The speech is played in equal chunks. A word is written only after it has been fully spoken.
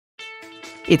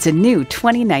It's a new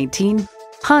 2019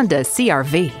 Honda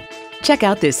CR-V. Check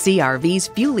out this CR-V's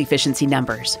fuel efficiency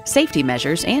numbers, safety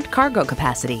measures, and cargo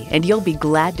capacity, and you'll be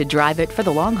glad to drive it for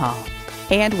the long haul.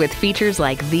 And with features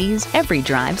like these, every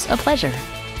drive's a pleasure.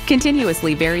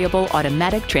 Continuously variable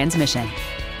automatic transmission,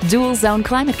 dual zone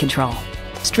climate control,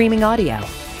 streaming audio,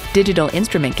 digital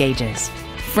instrument gauges,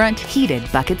 front heated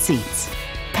bucket seats,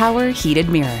 power heated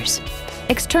mirrors,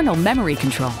 external memory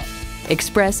control,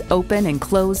 express open and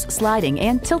close sliding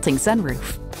and tilting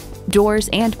sunroof, doors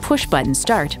and push-button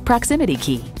start proximity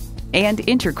key, and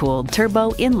intercooled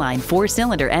turbo inline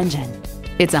 4-cylinder engine.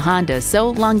 It's a Honda, so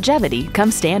longevity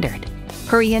comes standard.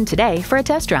 Hurry in today for a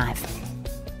test drive.